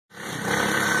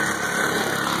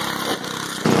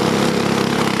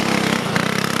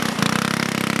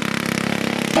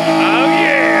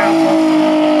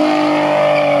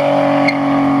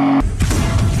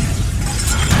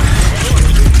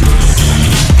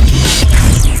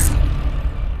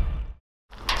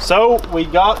So we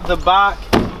got the bike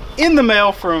in the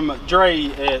mail from Dre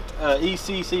at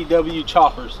ECCW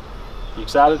Choppers. You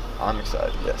excited? I'm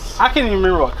excited, yes. I can't even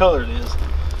remember what color it is.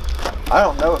 I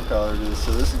don't know what color it is,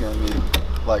 so this is going to be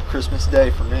like Christmas Day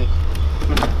for me.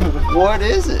 What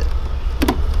is it?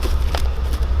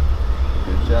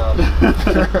 Good job.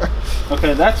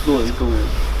 Okay, that's blue.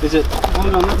 Is it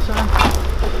blue on this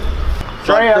side?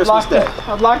 Dre, Like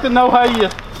I'd like to know how you...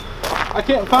 I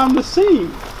can't find the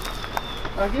seam.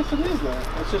 I guess it is that.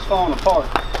 It's just falling apart.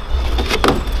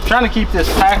 I'm trying to keep this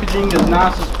packaging as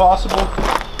nice as possible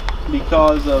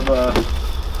because of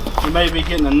you may be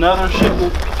getting another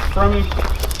shipment from him.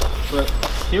 But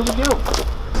here we go.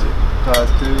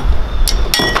 Ties too.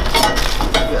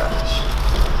 Gosh.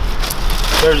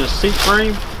 There's a seat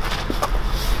frame.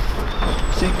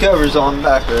 Seat covers on the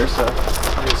back there, so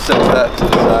I'm gonna set that to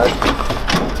the side.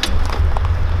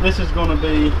 This is going to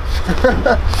be,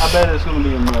 I bet it's going to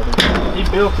be a mother. He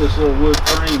built this little wood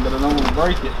frame, but I don't want to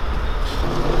break it.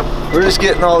 We're just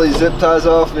getting all these zip ties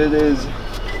off. It is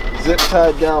zip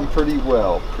tied down pretty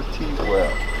well.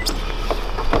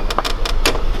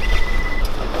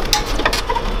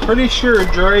 Pretty sure,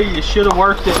 Dre, you should have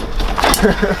worked it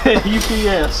at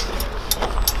UPS.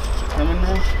 Come in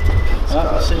there.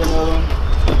 Oh, I see another one.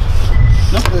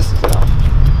 Nope, this is out.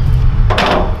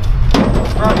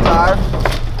 Front tire.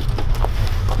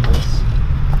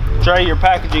 Dre, your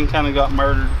packaging kind of got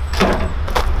murdered.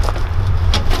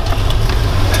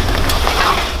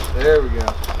 There we go.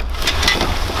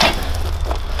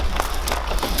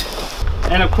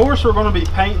 And of course we're going to be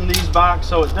painting these bikes,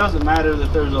 so it doesn't matter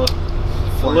that there's a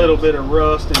little bit of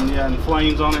rust and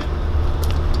flames on it.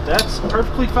 That's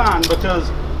perfectly fine,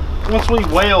 because once we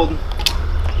weld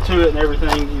to it and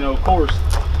everything, you know, of course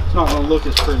it's not going to look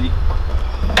as pretty.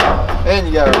 And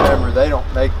you gotta remember, they don't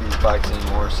make these bikes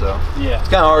anymore, so yeah, it's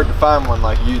kind of hard to find one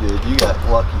like you did. You got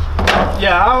lucky.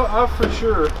 Yeah, I for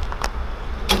sure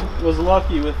was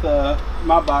lucky with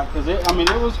my bike, because it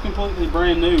was completely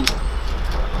brand new,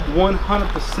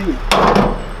 100%.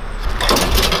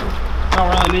 Don't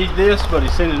really need this, but he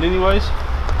sent it anyways.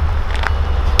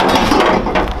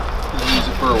 Use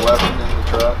it for a weapon in the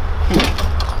truck.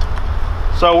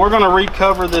 So we're going to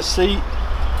recover this seat.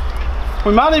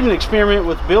 We might even experiment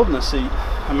with building a seat.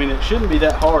 I mean, it shouldn't be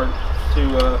that hard to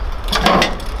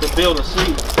build a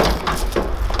seat.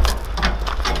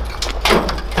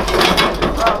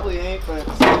 It probably ain't, but at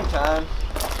the same time,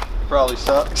 it probably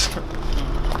sucks.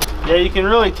 Yeah, you can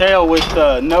really tell with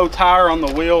no tire on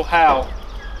the wheel how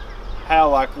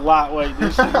like lightweight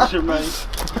these things are made.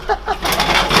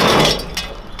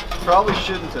 Probably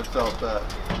shouldn't have felt that.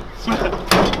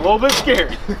 A little bit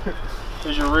scary.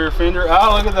 There's your rear fender.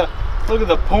 Oh, look at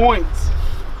the points.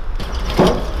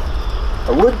 I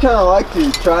would kind of like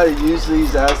to try to use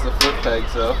these as the foot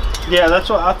pegs though. Yeah, that's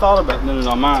what I thought about doing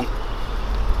on mine.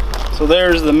 So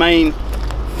there's the main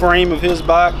frame of his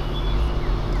bike.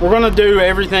 We're going to do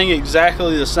everything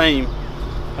exactly the same.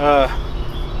 Of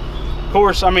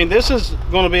course, I mean, this is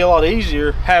going to be a lot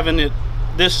easier having it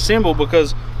disassembled,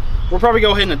 because we'll probably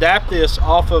go ahead and adapt this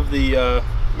off of the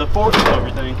forks and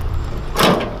everything.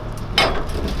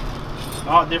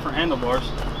 Oh, different handlebars.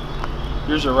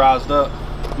 Yours are rised up.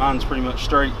 Mine's pretty much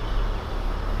straight.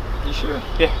 You sure?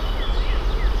 Yeah.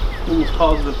 Almost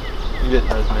positive. You didn't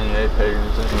have as many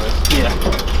A-pagers anyways. Yeah.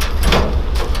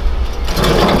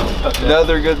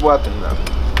 Another good weapon though.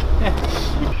 Yeah.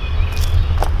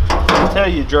 I tell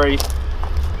you, Dre,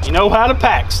 you know how to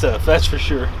pack stuff, that's for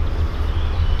sure.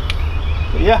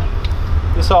 But yeah,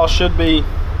 this all should be.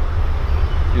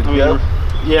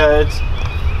 Yeah,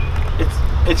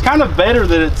 it's kind of better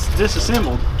that it's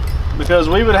disassembled, because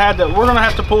we would have to. We're gonna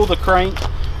have to pull the crank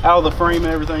out of the frame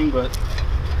and everything, but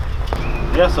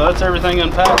yeah, so that's everything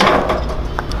unpacked.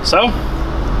 So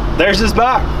there's this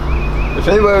bike. If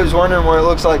anybody was wondering what it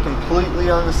looks like completely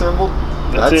unassembled,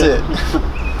 that's it.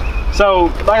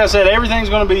 So, like I said, everything's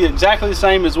going to be exactly the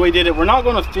same as we did it. We're not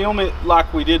going to film it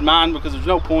like we did mine, because there's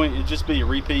no point. It'd just be a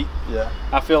repeat. Yeah.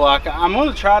 I feel like I'm going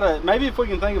to try to, maybe if we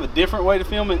can think of a different way to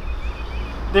film it,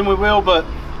 then we will. But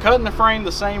cutting the frame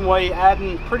the same way,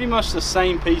 adding pretty much the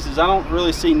same pieces. I don't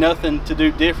really see nothing to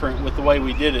do different with the way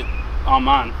we did it on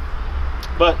mine.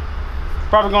 But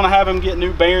probably going to have him get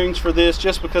new bearings for this,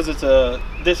 just because it's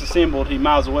disassembled. He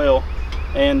might as well.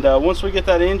 And once we get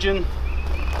that engine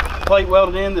plate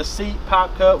welded in, the seat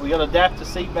pipe cut, we got to adapt the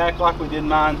seat back like we did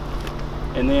mine,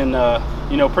 and then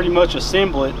you know, pretty much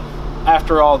assemble it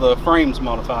after all the frames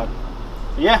modified.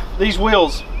 Yeah, these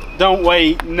wheels don't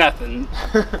weigh nothing.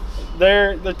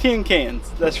 they're tin cans,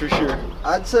 that's for sure.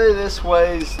 I'd say this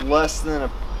weighs less than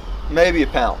maybe a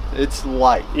pound. It's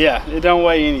light. Yeah, it don't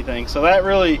weigh anything, so that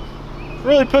really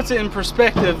really puts it in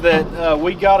perspective that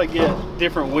we gotta get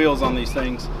different wheels on these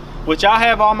things, which I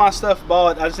have all my stuff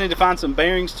bought. I just need to find some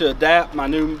bearings to adapt my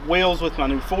new wheels with my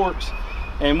new forks,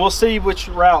 and we'll see which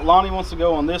route Lonnie wants to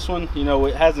go on this one. You know,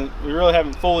 we really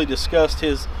haven't fully discussed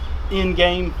his end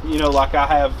game, you know, like I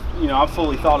have. You know, I've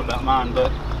fully thought about mine,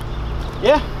 but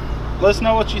yeah, let us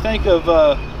know what you think of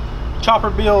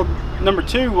chopper build number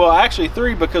 2. Well, actually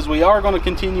 3, because we are going to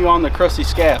continue on the crusty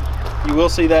scat. You will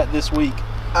see that this week.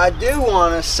 I do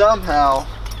want to somehow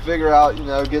figure out, you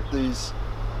know, get these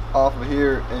off of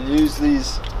here and use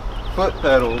these foot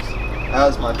pedals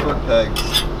as my foot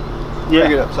pegs. Yeah.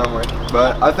 Pick it up somewhere,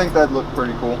 but I think that'd look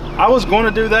pretty cool. I was going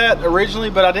to do that originally,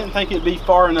 but I didn't think it'd be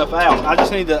far enough out. I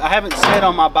just need to, I haven't sat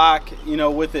on my bike, you know,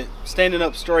 with it standing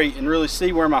up straight and really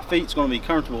see where my feet's going to be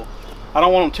comfortable. I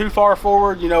don't want them too far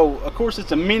forward. You know, of course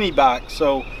it's a mini bike,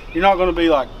 so you're not going to be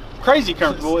like crazy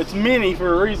comfortable. It's mini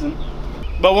for a reason.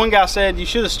 But one guy said, you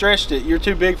should have stretched it. You're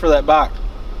too big for that bike.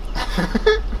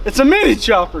 It's a mini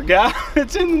chopper, guy.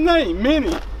 It's in the name,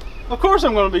 mini. Of course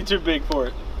I'm going to be too big for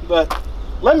it. But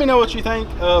let me know what you think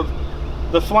of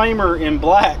the Flamer in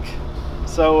black.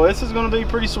 So this is going to be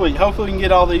pretty sweet. Hopefully we can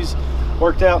get all these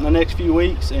worked out in the next few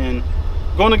weeks. And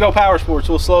going to go power sports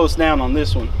will slow us down on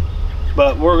this one.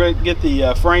 But we're going to get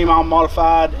the frame all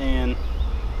modified, and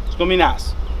it's going to be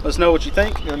nice. Let us know what you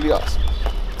think. It's going to be awesome.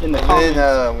 In the comments.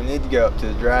 Then we need to go up to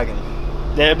the Dragon.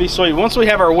 That'd be sweet. Once we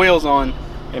have our wheels on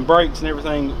and brakes and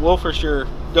everything, we'll for sure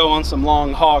go on some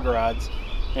long hog rides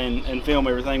and film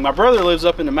everything. My brother lives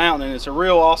up in the mountain, and it's a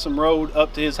real awesome road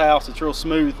up to his house. It's real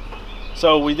smooth.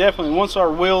 So we definitely, once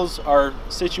our wheels are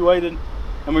situated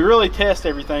and we really test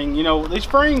everything, you know, these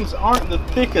frames aren't the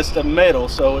thickest of metal,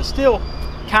 so it still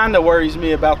kind of worries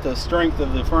me about the strength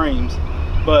of the frames.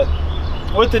 But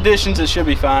with additions, it should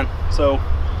be fine. So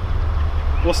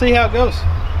we'll see how it goes.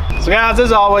 So guys,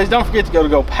 as always, don't forget to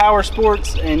go Power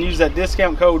Sports and use that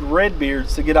discount code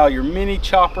REDBEARDS to get all your mini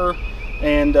chopper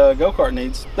and go-kart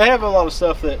needs. They have a lot of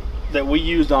stuff that we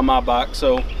used on my bike,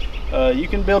 so you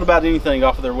can build about anything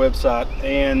off of their website.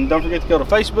 And don't forget to go to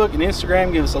Facebook and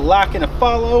Instagram, give us a like and a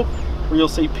follow, where you'll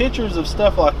see pictures of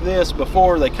stuff like this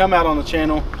before they come out on the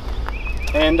channel.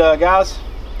 And guys,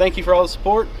 thank you for all the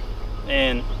support,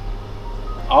 and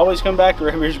always come back to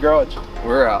Red Beard's Garage.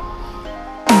 We're out.